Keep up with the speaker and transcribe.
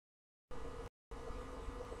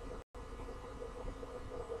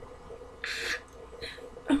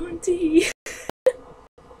tea.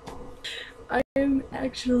 I am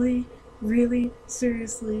actually really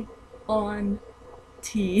seriously on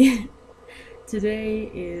tea.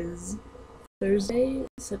 Today is Thursday,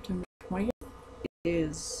 September 20th. It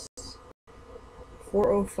is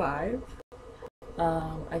 4:05.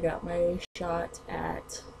 I got my shot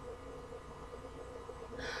at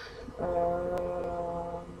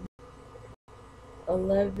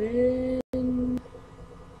 11.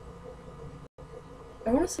 I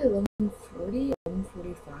want to say 11:40,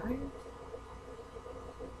 11:45.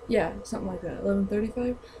 Yeah, something like that.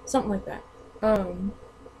 11:35, something like that.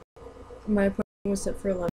 My appointment was set for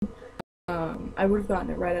 11. I would have gotten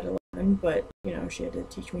it right at 11, but you know she had to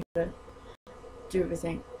teach me how to do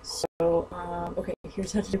everything. So, okay,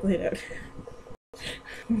 here's how to play it out.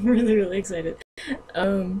 I'm really excited.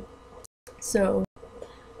 So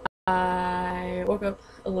I woke up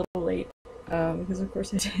a little late, because of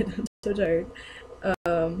course I did. I'm so tired.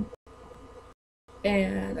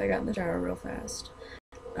 And I got in the shower real fast.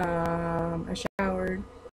 I showered.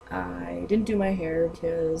 I didn't do my hair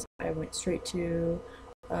because I went straight to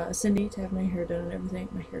Cindy to have my hair done and everything.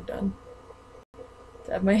 My hair done.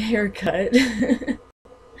 To have my hair cut.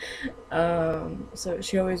 So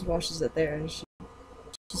she always washes it there, and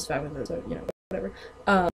she's fine with it. So you know, whatever.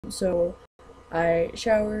 So I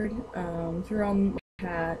showered, threw on my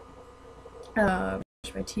hat,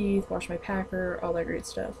 brushed my teeth, washed my packer, all that great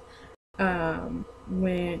stuff.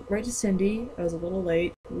 Went right to Cindy. I was a little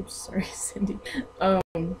late. Oops, sorry, Cindy.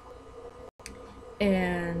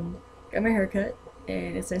 And got my hair cut,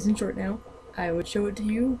 and it's nice and short now. I would show it to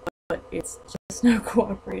you, but it's just not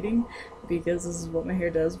cooperating because this is what my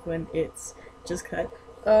hair does when it's just cut.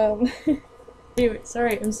 Anyway,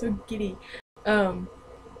 sorry, I'm so giddy.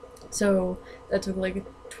 So that took like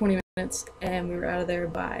 20 minutes, and we were out of there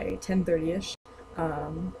by 10:30ish.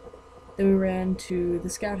 Then we ran to the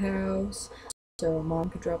scout house so Mom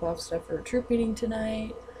could drop off stuff for a troop meeting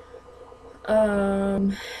tonight.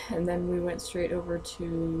 And then we went straight over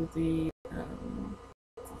to the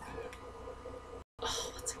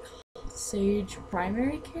what's it called? Sage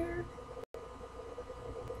Primary Care?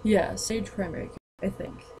 Yeah, Sage Primary Care, I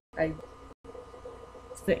think.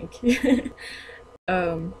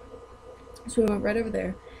 So we went right over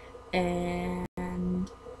there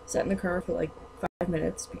and sat in the car for like 5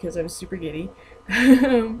 minutes because I was super giddy.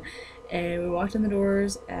 And we walked in the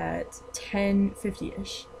doors at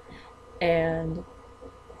 10:50ish. And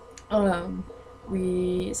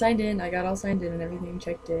we signed in. I got all signed in and everything,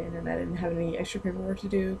 checked in, and I didn't have any extra paperwork to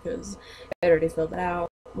do because I already filled it out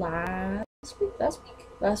last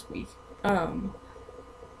week.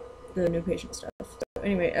 The new patient stuff. So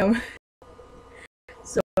anyway,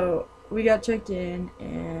 so we got checked in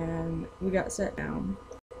and we got sat down,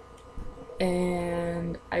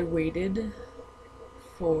 and I waited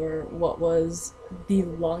for what was the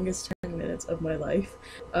longest 10 minutes of my life,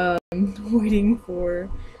 waiting for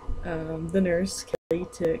the nurse, Kelly,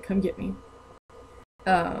 to come get me.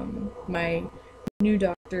 My new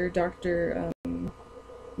doctor, Dr.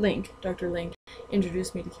 Link,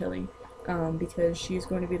 introduced me to Kelly, because she's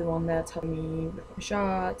going to be the one that's helping me with my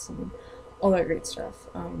shots and all that great stuff,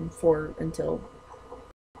 until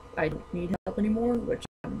I don't need help anymore, which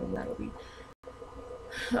I don't know when that'll be.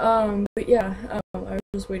 But yeah, I was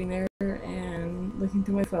just waiting there and looking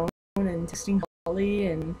through my phone and texting Holly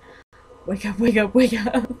and wake up.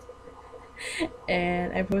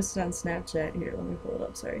 And I posted on Snapchat. Here, let me pull it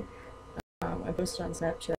up, sorry. I posted on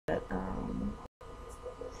Snapchat, my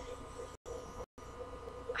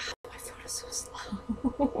phone is so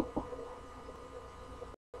slow.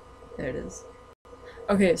 There it is.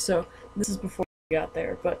 Okay, so this is before we got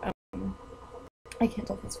there, but I can't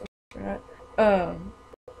tell if it's or not.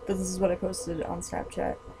 But this is what I posted on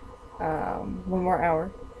Snapchat. 1 more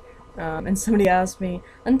hour. And somebody asked me,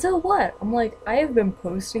 until what? I'm like, I have been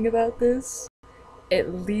posting about this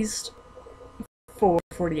at least for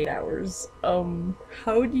 48 hours.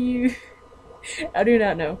 How do you... I do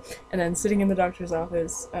not know. And then sitting in the doctor's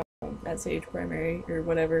office, at Sage Primary, or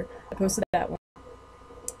whatever, I posted that one.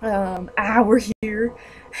 We're here.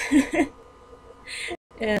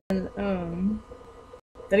 And,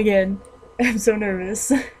 then again, I'm so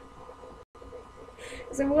nervous.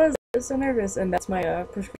 I was so nervous, and that's my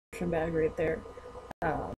prescription bag right there,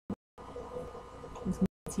 with my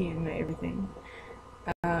tea and my everything.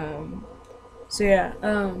 So yeah,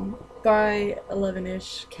 by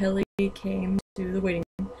 11ish, Kelly came to the waiting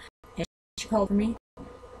room, and she called for me,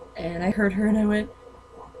 and I heard her, and I went,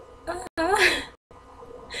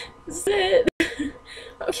 this is it.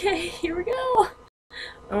 Okay, here we go.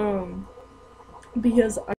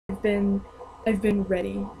 Because I've been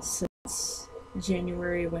ready since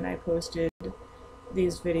January when I posted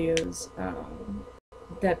these videos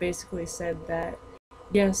that basically said that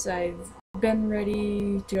yes, I've been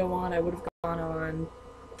ready to go on. I would have gone on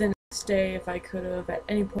the next day if I could have at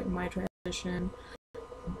any point in my transition,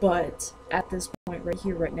 but at this point right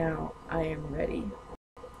here, right now, I am ready.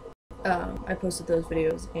 I posted those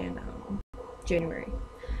videos in January,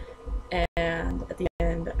 and at the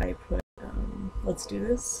end I put let's do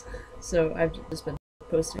this. So I've just been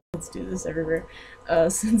posting let's do this everywhere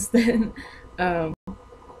since then.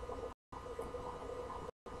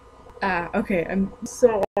 Okay, I'm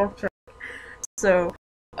so off track. So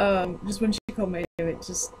just when she called my name, it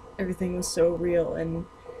just everything was so real, and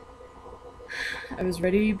I was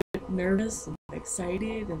ready but nervous and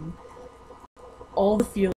excited and all the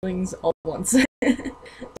feelings all at once.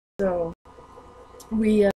 So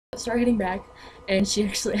we start heading back, and she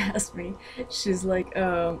actually asked me, she's like,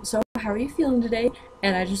 so how are you feeling today?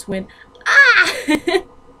 And I just went, ah!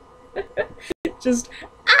 Just,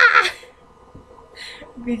 ah!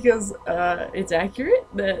 Because it's accurate,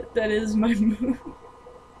 that is my mood.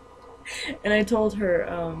 And I told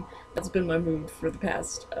her that's been my mood for the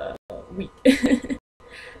past week.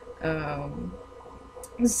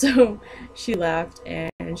 So she laughed,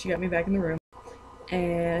 and she got me back in the room,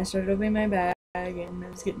 and I started opening my bag, and I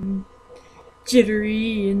was getting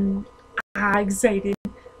jittery and excited.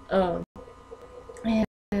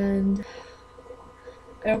 And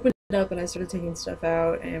I opened it up, and I started taking stuff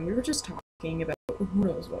out, and we were just talking about who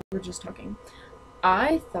knows what. We were just talking.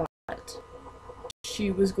 I thought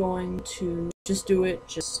she was going to just do it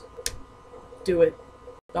do it.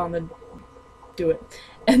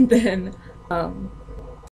 And then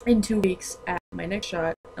in 2 weeks at my next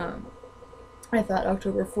shot, I thought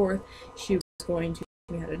October 4th she was going to teach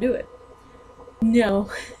me how to do it. No,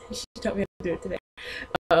 she taught me how to do it today,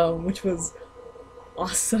 which was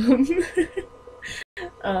awesome.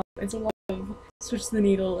 It's a lot of switch the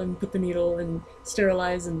needle and put the needle and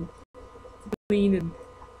sterilize and clean and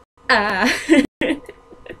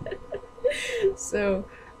So,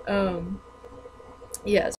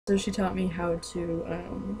 yeah, so she taught me how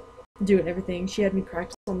to do it and everything. She had me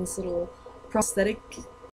practice on this little prosthetic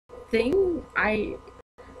thing. I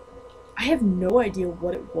have no idea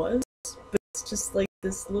what it was, but it's just like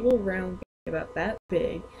this little round thing about that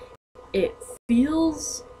big. It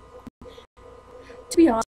feels, to be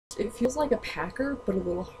honest, it feels like a packer, but a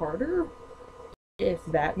little harder, if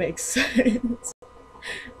that makes sense.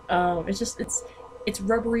 It's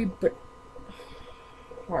rubbery, but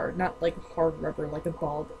hard, not like hard rubber, like a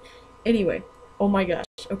ball. Anyway, oh my gosh.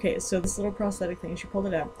 Okay, so this little prosthetic thing, she pulled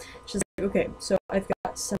it out. She's like, okay, so I've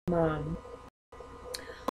got some,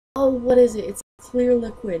 oh, what is it? It's clear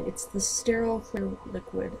liquid. It's the sterile clear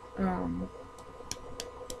liquid.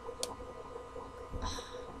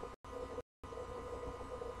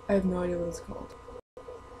 I have no idea what it's called.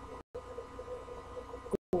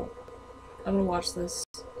 Cool. I'm gonna watch this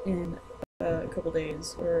in a couple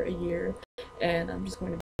days or a year, and I'm just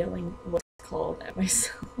going to be yelling what it's called at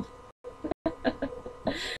myself.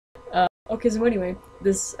 Okay, so anyway,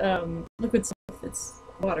 this liquid stuff, it's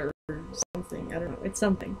water or something, I don't know, it's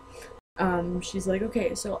something. She's like,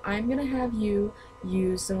 okay, so I'm gonna have you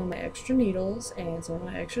use some of my extra needles and some of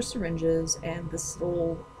my extra syringes and this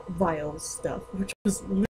little vial stuff, which was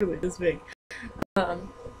literally this big.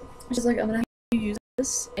 She's like, I'm gonna have you use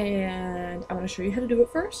this, and I'm gonna show you how to do it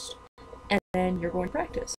first, and then you're going to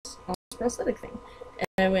practice on this prosthetic thing.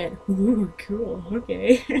 And I went, ooh, cool,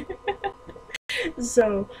 okay.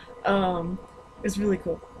 So, it's really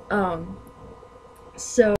cool.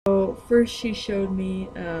 So first she showed me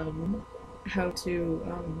how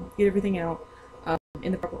to get everything out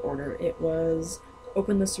in the proper order. It was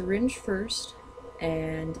open the syringe first,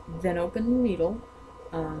 and then open the needle.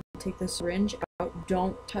 Take the syringe out.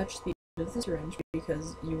 Don't touch the end of the syringe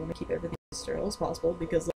because you want to keep everything as sterile as possible,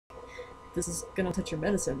 because this is gonna touch your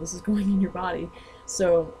medicine. This is going in your body.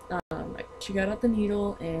 So she got out the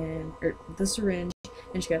needle or the syringe,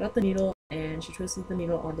 and she got out the needle and she twisted the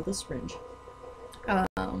needle onto the syringe.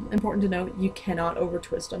 Important to note, you cannot over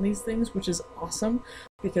twist on these things, which is awesome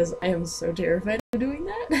because I am so terrified of doing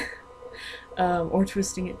that. Or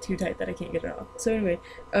twisting it too tight that I can't get it off. So anyway,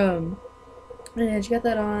 and she got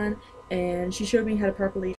that on, and she showed me how to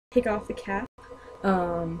properly take off the cap.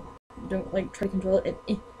 Don't like try to control it,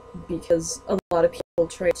 and because a lot of people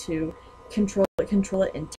try to control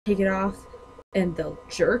it and take it off, and they'll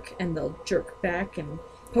jerk back and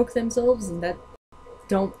poke themselves, and that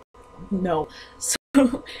don't no. So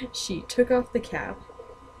she took off the cap,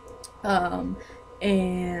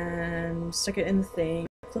 and stuck it in the thing,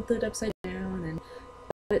 flipped it upside down, and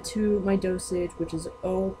it to my dosage, which is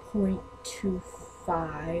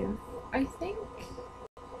 0.25, I think.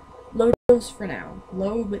 Low dose for now.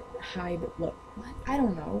 Low but high but low. What? I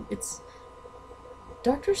don't know. It's...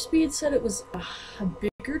 Dr. Speed said it was a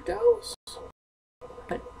bigger dose,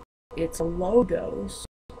 but it's a low dose.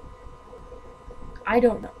 I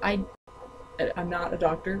don't know. I'm not a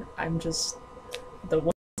doctor. I'm just the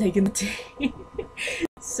one taking the tea.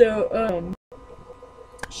 So,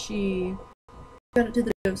 she got it to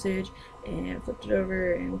the dosage and flipped it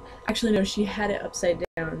over, and actually no, she had it upside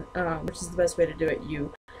down, which is the best way to do it.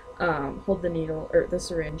 You hold the needle or the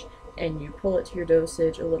syringe and you pull it to your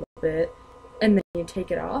dosage a little bit, and then you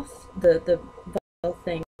take it off the vial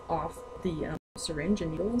thing off the syringe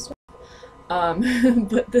and needle and stuff.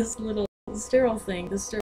 But this little sterile thing, this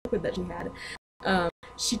sterile liquid that she had,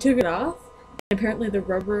 she took it off, and apparently the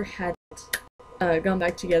rubber hadn't gone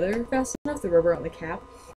back together fast enough, the rubber on the cap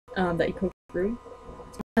that you poked through.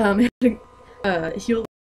 It had healed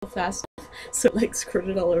fast enough, so it like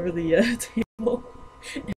squirted all over the table.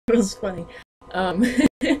 It was funny.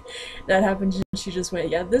 That happened, and she just went,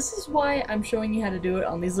 yeah, this is why I'm showing you how to do it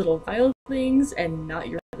on these little vial things and not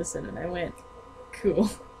your medicine. And I went, cool.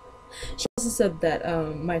 She also said that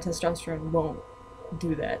my testosterone won't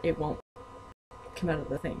do that. It won't come out of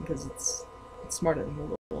the thing because it's smarter than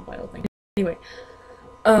the little vial thing. Anyway,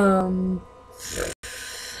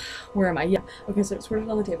 where am I? Yeah. Okay, so it squirted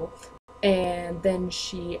on the table, and then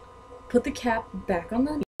she put the cap back on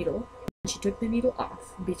the needle. And she took the needle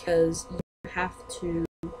off because you have to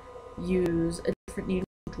use a different needle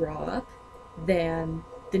to draw up than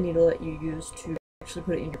the needle that you use to actually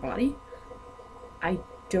put it in your body. I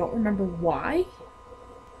don't remember why,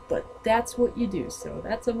 but that's what you do, so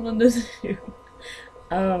that's what I'm gonna do.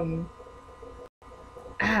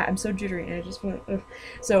 I'm so jittery and I just want to...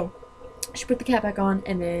 So, she put the cap back on,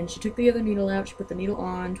 and then she took the other needle out, she put the needle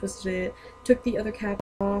on, twisted it, took the other cap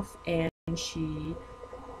off, and she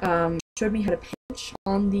showed me how to pinch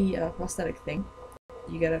on the prosthetic thing.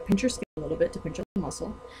 You gotta pinch your skin a little bit to pinch on the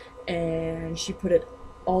muscle, and she put it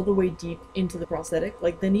all the way deep into the prosthetic.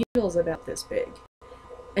 Like, the needle is about this big.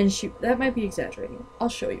 And that might be exaggerating. I'll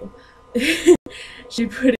show you. She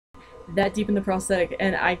put it that deep in the prosthetic,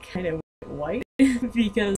 and I kind of went white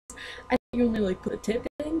because I think you only like put a tip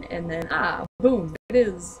in, and then boom, there it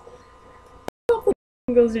is.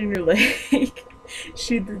 It goes in your leg.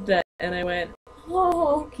 She did that, and I went,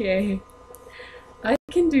 oh, okay, I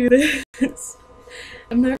can do this.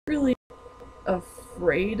 I'm not really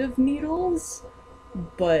afraid of needles,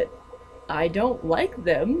 but I don't like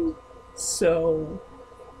them, so...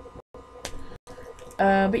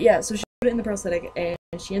 but yeah, so she put it in the prosthetic, and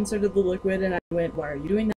she inserted the liquid, and I went, why are you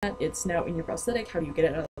doing that? It's now in your prosthetic. How do you get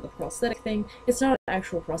it out of the prosthetic thing? It's not an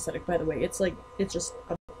actual prosthetic, by the way. It's like, it's just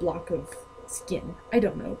a block of skin. I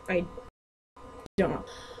don't know. I don't know.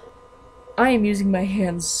 I am using my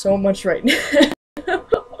hands so much right now.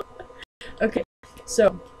 Okay,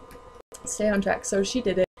 so, stay on track. So she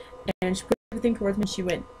did it, and she put everything towards me, and she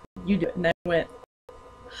went, you do it. And I went,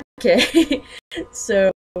 okay.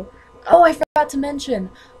 So... Oh, I forgot to mention,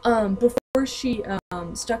 before she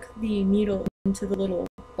stuck the needle into the little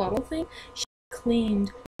bottle thing, she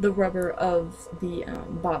cleaned the rubber of the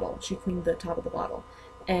bottle. She cleaned the top of the bottle.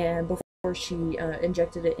 And before she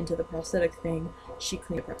injected it into the prosthetic thing, she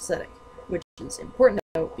cleaned the prosthetic, which is important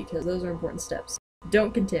to note because those are important steps.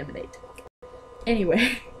 Don't contaminate.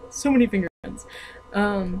 Anyway, so many fingerprints.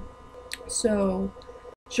 So...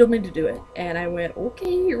 she told me to do it, and I went,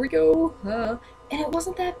 okay, here we go, and it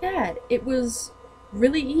wasn't that bad. It was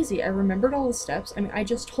really easy. I remembered all the steps. I mean, I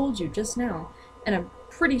just told you just now, and I'm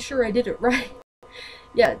pretty sure I did it right.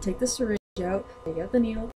 Yeah, take the syringe out, take out the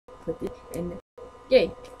needle, put it in,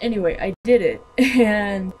 yay. Anyway, I did it,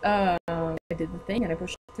 and I did the thing, and I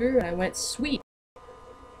pushed it through, and I went, sweet,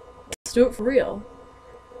 let's do it for real.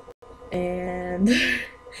 And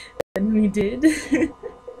then we did.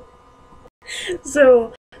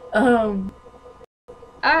 So, so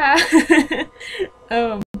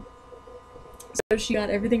she got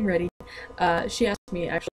everything ready. She asked me,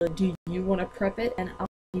 actually, do you want to prep it and I'll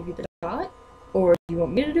give you the shot? Or do you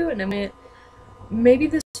want me to do it? And I went, maybe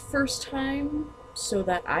this first time so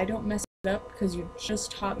that I don't mess it up, because you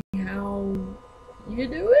just taught me how you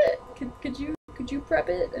do it. Could you prep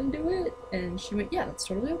it and do it? And she went, yeah, that's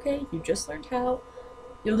totally okay. You just learned how.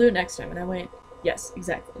 You'll do it next time. And I went, yes,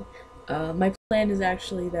 exactly. My plan is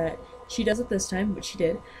actually that she does it this time, which she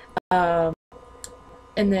did, and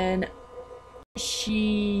then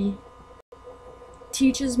she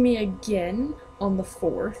teaches me again on the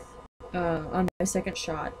 4th, on my second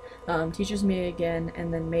shot, teaches me again,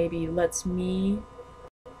 and then maybe lets me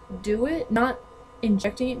do it, not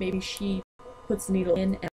injecting it, maybe she puts the needle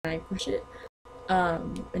in and I push it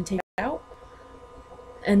and take it out.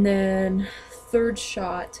 And then third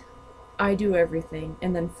shot, I do everything,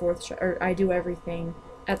 and then fourth shot, or I do everything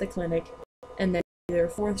at the clinic, and then either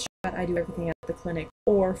fourth shot, I do everything at the clinic,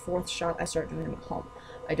 or fourth shot, I start doing it at home.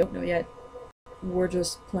 I don't know yet. We're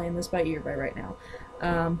just playing this by ear by right now.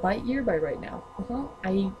 By ear by right now.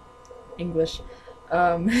 English.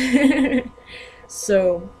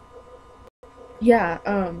 So,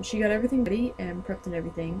 yeah, she got everything ready and prepped and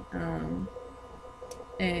everything,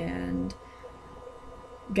 and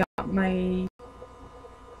got my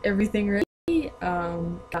everything ready,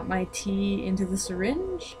 got my tea into the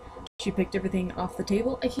syringe. She picked everything off the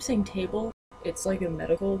table. I keep saying table. It's like a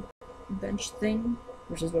medical bench thing,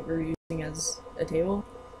 which is what we're using as a table.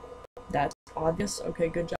 That's obvious. Okay,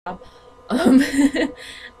 good job.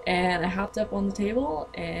 And I hopped up on the table,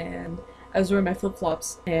 and I was wearing my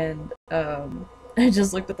flip-flops, and I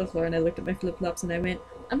just looked at the floor, and I looked at my flip-flops, and I went,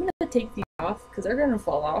 I'm gonna take these off, because they're gonna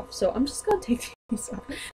fall off, so I'm just gonna take these off.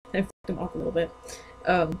 And I flipped them off a little bit.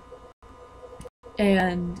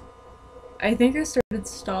 And I think I started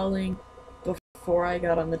stalling before I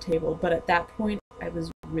got on the table, but at that point I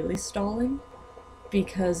was really stalling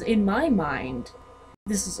because in my mind,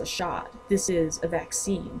 this is a shot, this is a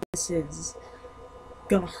vaccine, this is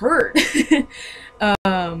gonna hurt.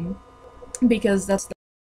 Because that's the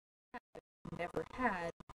I never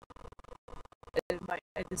had.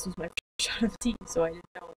 This was my first shot of tea, so I didn't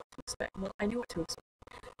know what to expect. Well, I knew what to expect.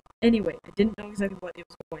 Anyway, I didn't know exactly what it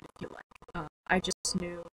was going to feel like. I just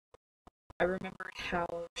knew. I remembered how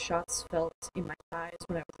shots felt in my thighs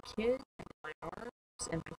when I was a kid, and in my arms,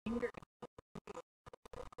 and my finger.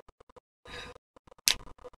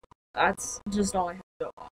 That's just all I had to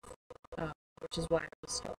go off, which is why I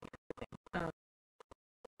was stalling everything.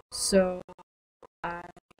 So I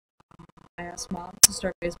asked Mom to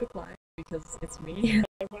start Facebook Live because it's me.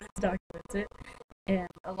 I wanted to document it, and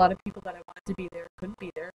a lot of people that I wanted to be there couldn't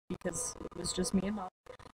be there because it was just me and Mom.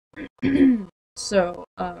 So,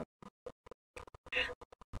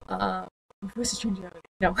 voice is changing out of me.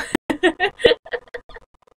 No.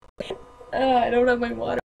 I don't have my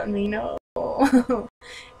water on me, no.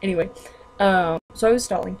 Anyway, so I was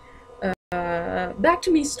stalling. Back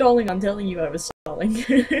to me stalling on telling you I was stalling.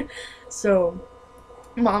 So,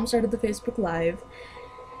 Mom started the Facebook Live,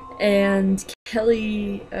 and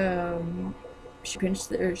Kelly, she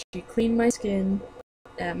cleaned my skin,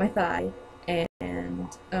 my thigh,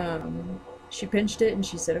 and, she pinched it, and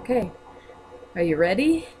she said, okay, are you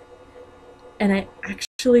ready? And I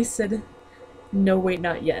actually said, no, wait,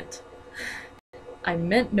 not yet. I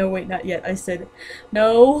meant no, wait, not yet. I said,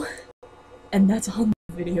 no, and that's on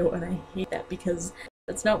the video, and I hate that because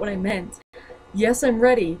that's not what I meant. Yes, I'm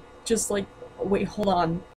ready, just like, wait, hold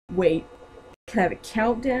on, wait, can I have a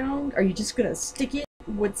countdown? Are you just gonna stick it?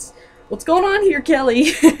 What's going on here,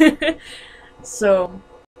 Kelly? So,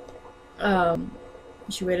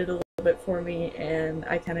 she waited a little bit for me, and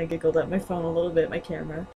I kind of giggled at my phone a little bit, my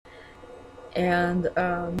camera, and,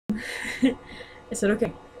 I said,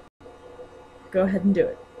 okay, go ahead and do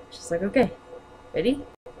it. She's like, okay, ready?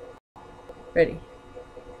 Ready.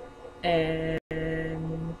 And,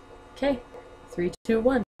 okay, 3, 2,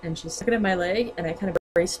 1, and she stuck it in my leg, and I kind of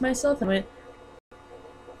braced myself, and went,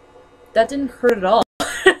 that didn't hurt at all.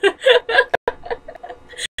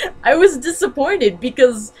 I was disappointed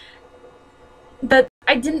because that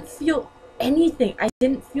I didn't feel anything. I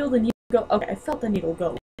didn't feel the needle go. Okay, I felt the needle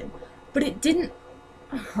go in, but it didn't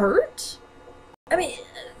hurt. I mean,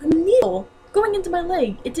 the needle going into my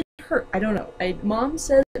leg, it didn't hurt. I don't know. Mom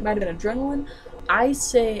says it might have been adrenaline. I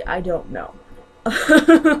say I don't know.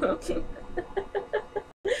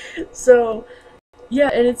 So, yeah,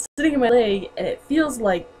 and it's sitting in my leg, and it feels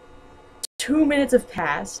like 2 minutes have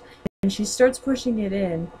passed, and she starts pushing it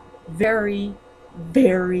in very,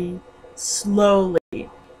 very slowly.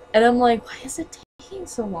 And I'm like, why is it taking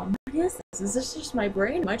so long? What is this? Is this just my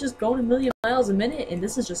brain? Am I just going a million miles a minute and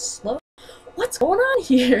this is just slow? What's going on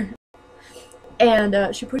here?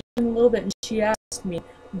 And she pushed in a little bit, and she asked me,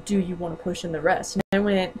 do you want to push in the rest? And I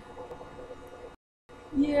went,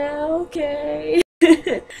 yeah, okay.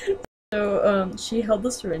 So she held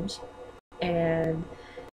the syringe, and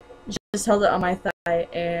she just held it on my thigh,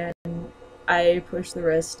 and I pushed the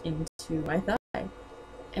rest into my thigh.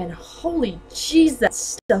 And holy jeez, that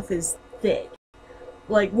stuff is thick.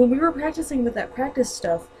 Like, when we were practicing with that practice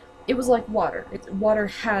stuff, it was like water. Water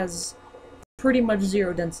has pretty much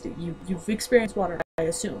zero density. You've experienced water, I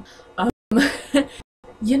assume.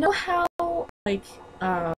 You know how, like,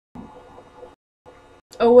 oh,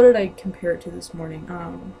 what did I compare it to this morning?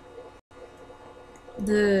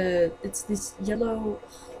 it's this yellow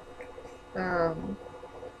um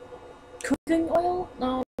cooking oil?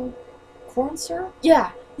 No, corn syrup?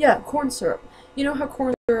 Yeah, yeah, corn syrup. You know how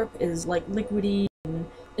corn syrup is like liquidy and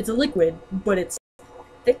it's a liquid, but it's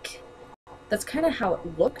thick? That's kind of how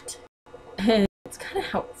it looked, and it's kind of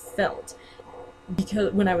how it felt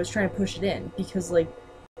because when I was trying to push it in, because like,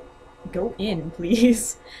 go in,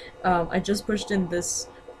 please. I just pushed in this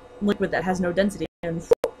liquid that has no density, and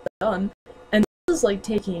done. And this is like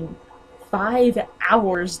taking 5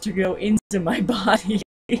 hours to go into my body.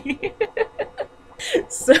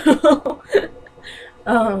 So,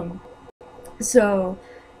 um, so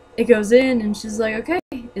it goes in, and she's like, "Okay,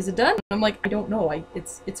 is it done?" I'm like, "I don't know.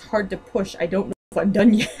 It's hard to push. I don't know if I'm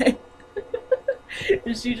done yet."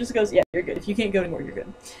 And she just goes, "Yeah, you're good. If you can't go anymore, you're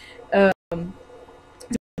good." I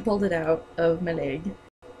pulled it out of my leg,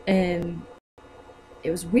 and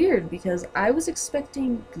it was weird because I was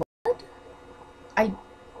expecting blood. I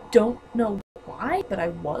don't know why, but I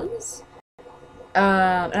was.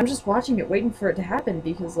 And I'm just watching it, waiting for it to happen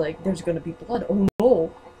because, like, there's gonna be blood. Oh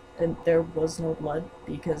no! And there was no blood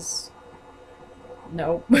because,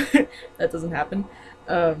 no, that doesn't happen.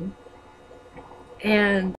 Um,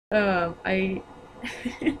 I,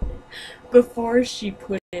 before she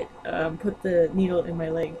put the needle in my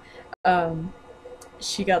leg, um,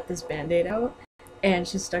 she got this band-aid out and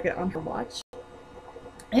she stuck it on her watch.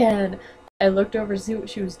 And I looked over to see what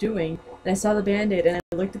she was doing, and I saw the band-aid, and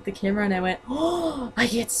I looked at the camera and I went, "Oh, I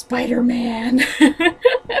get Spider-Man!"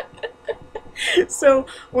 So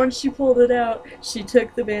once she pulled it out, she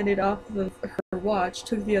took the band-aid off of her watch,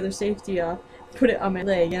 took the other safety off, put it on my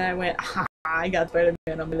leg, and I went, "Ha, I got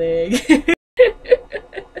Spider-Man on my leg."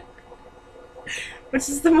 Which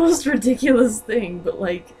is the most ridiculous thing, but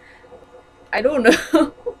like, I don't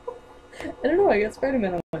know. I don't know, I got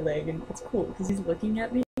Spider-Man on my leg, and it's cool, because he's looking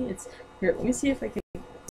at me. It's, here, let me see if I can, this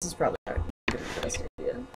is probably not the best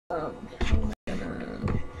idea. How am I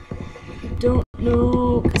gonna, I don't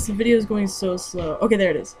know, because the video is going so slow. Okay,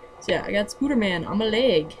 there it is. So yeah, I got Spider-Man on my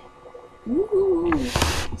leg. Woohoo!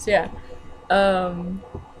 So yeah,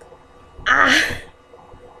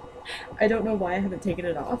 I don't know why I haven't taken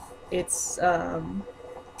it off. It's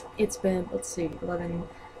been, let's see, 11,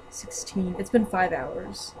 16, it's been 5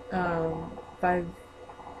 hours.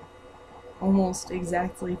 Almost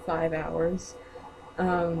exactly 5 hours.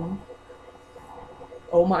 Oh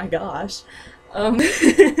my gosh. Um,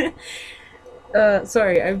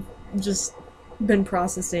 sorry, I've just been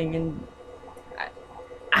processing and,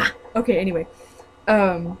 okay, anyway.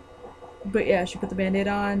 But yeah, she put the band-aid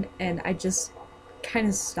on, and I just kind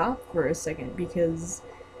of stopped for a second because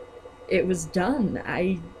it was done.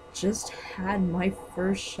 I just had my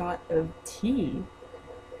first shot of tea,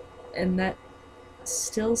 and that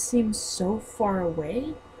still seems so far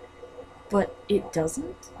away, but it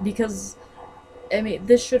doesn't, because, I mean,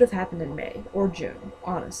 this should have happened in May or June,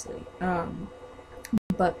 honestly.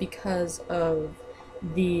 But because of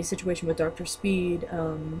the situation with Dr. Speed,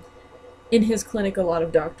 in his clinic a lot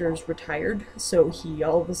of doctors retired, so he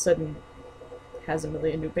all of a sudden has a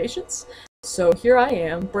million new patients. So here I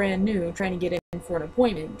am, brand new, trying to get in for an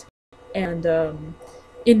appointment, and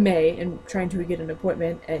in May, and trying to get an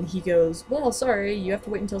appointment, and he goes, "Well, sorry, you have to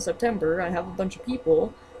wait until September, I have a bunch of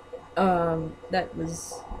people." That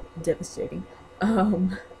was devastating.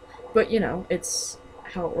 But you know, it's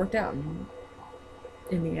how it worked out, and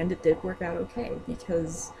in the end it did work out okay,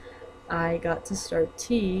 because I got to start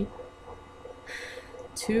T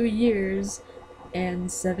 2 years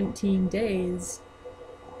and 17 days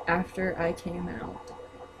after I came out,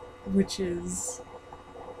 which is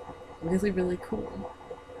really, really cool.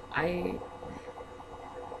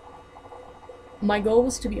 My goal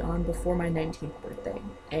was to be on before my 19th birthday,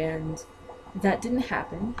 and that didn't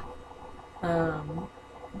happen,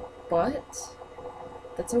 but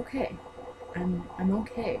that's okay. I'm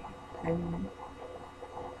okay. I'm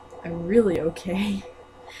really okay.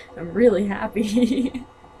 I'm really happy.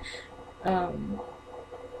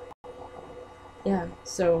 Yeah,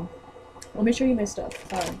 so let me show you my stuff.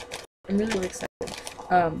 I'm really, really excited.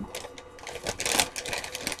 I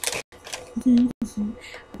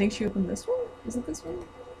think she opened this one? Is it this one?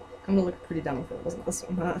 I'm gonna look pretty dumb if it wasn't this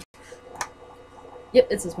one. Yep,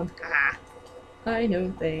 it's this one. Ah, I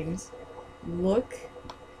know things. Look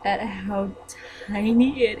at how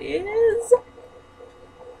tiny it is.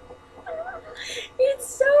 It's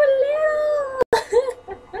so little.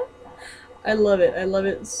 I love it. I love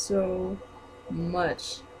it so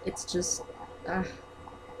much. It's just,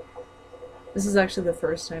 this is actually the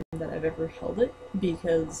first time that I've ever held it,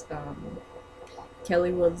 because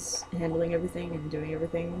Kelly was handling everything and doing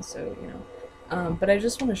everything, so, you know. But I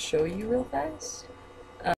just want to show you real fast.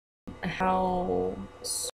 how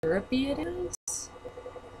syrupy it is.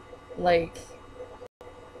 Like,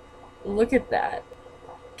 look at that.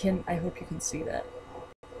 I hope you can see that.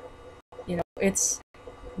 You know, it's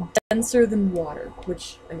denser than water,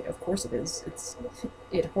 which, I mean, of course it is.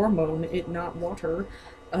 It hormone, it not water.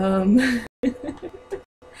 Um,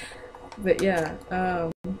 but yeah,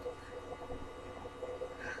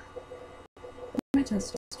 my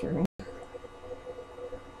testosterone.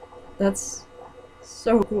 That's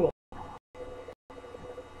so cool.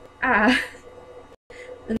 Ah,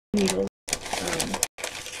 a needle.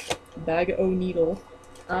 Bag o' needle.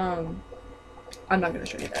 I'm not gonna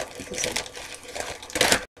show you that because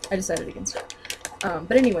like, I decided against it.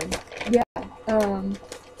 But anyway, yeah.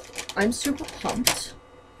 I'm super pumped.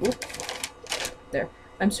 Oop, there.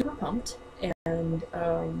 I'm super pumped, and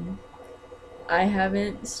I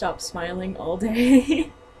haven't stopped smiling all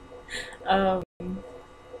day. um,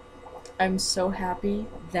 I'm so happy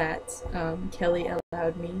that Kelly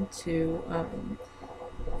allowed me to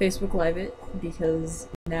Facebook Live it because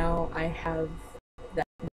now I have that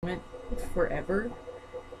moment forever,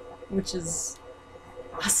 which is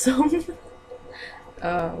awesome.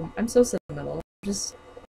 I'm so sentimental. Just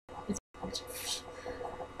it's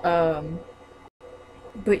um,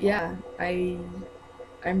 but yeah, I'm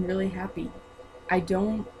really happy. I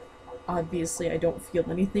don't obviously I don't feel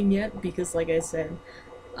anything yet because like I said,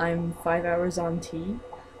 I'm 5 hours on tea.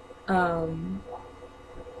 Um,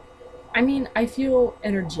 I mean, I feel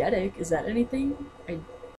energetic. Is that anything?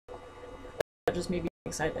 That just made me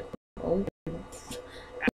excited. Oh,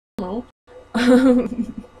 I don't know.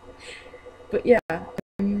 But yeah,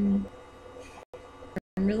 I'm,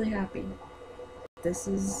 I'm really happy. This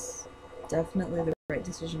is definitely the right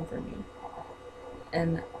decision for me.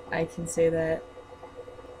 And I can say that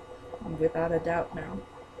without a doubt now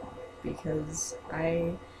because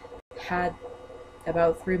I had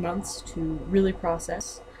about 3 months to really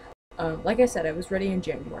process. Like I said, I was ready in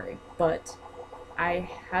January, but I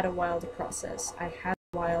had a while to process. I had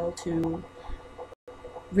a while to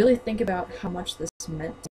really think about how much this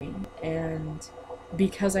meant to me, and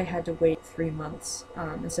because I had to wait 3 months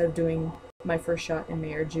instead of doing my first shot in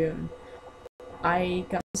May or June, I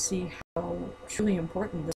got to see how truly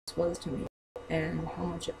important this was to me and how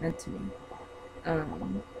much it meant to me.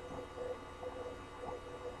 Um,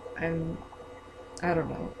 I'm, I don't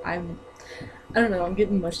know. I don't know. I'm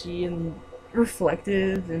getting mushy and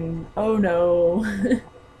reflective, and oh no.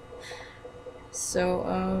 So,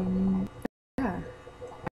 yeah,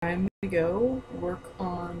 I'm gonna go work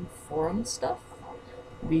on forum stuff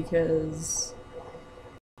because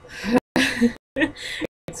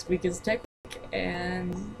next week is tech week,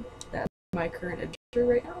 and that's my current adventure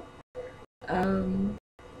right now. Um,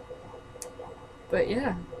 but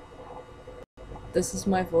yeah, this is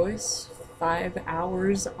my voice. 5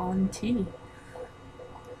 hours on tea.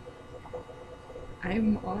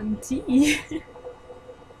 I'm on tea.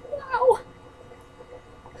 Wow.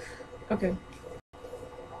 Okay.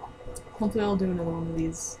 Hopefully I'll do another one of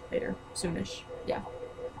these later, soonish. Yeah.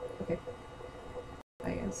 Okay.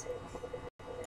 Bye guys.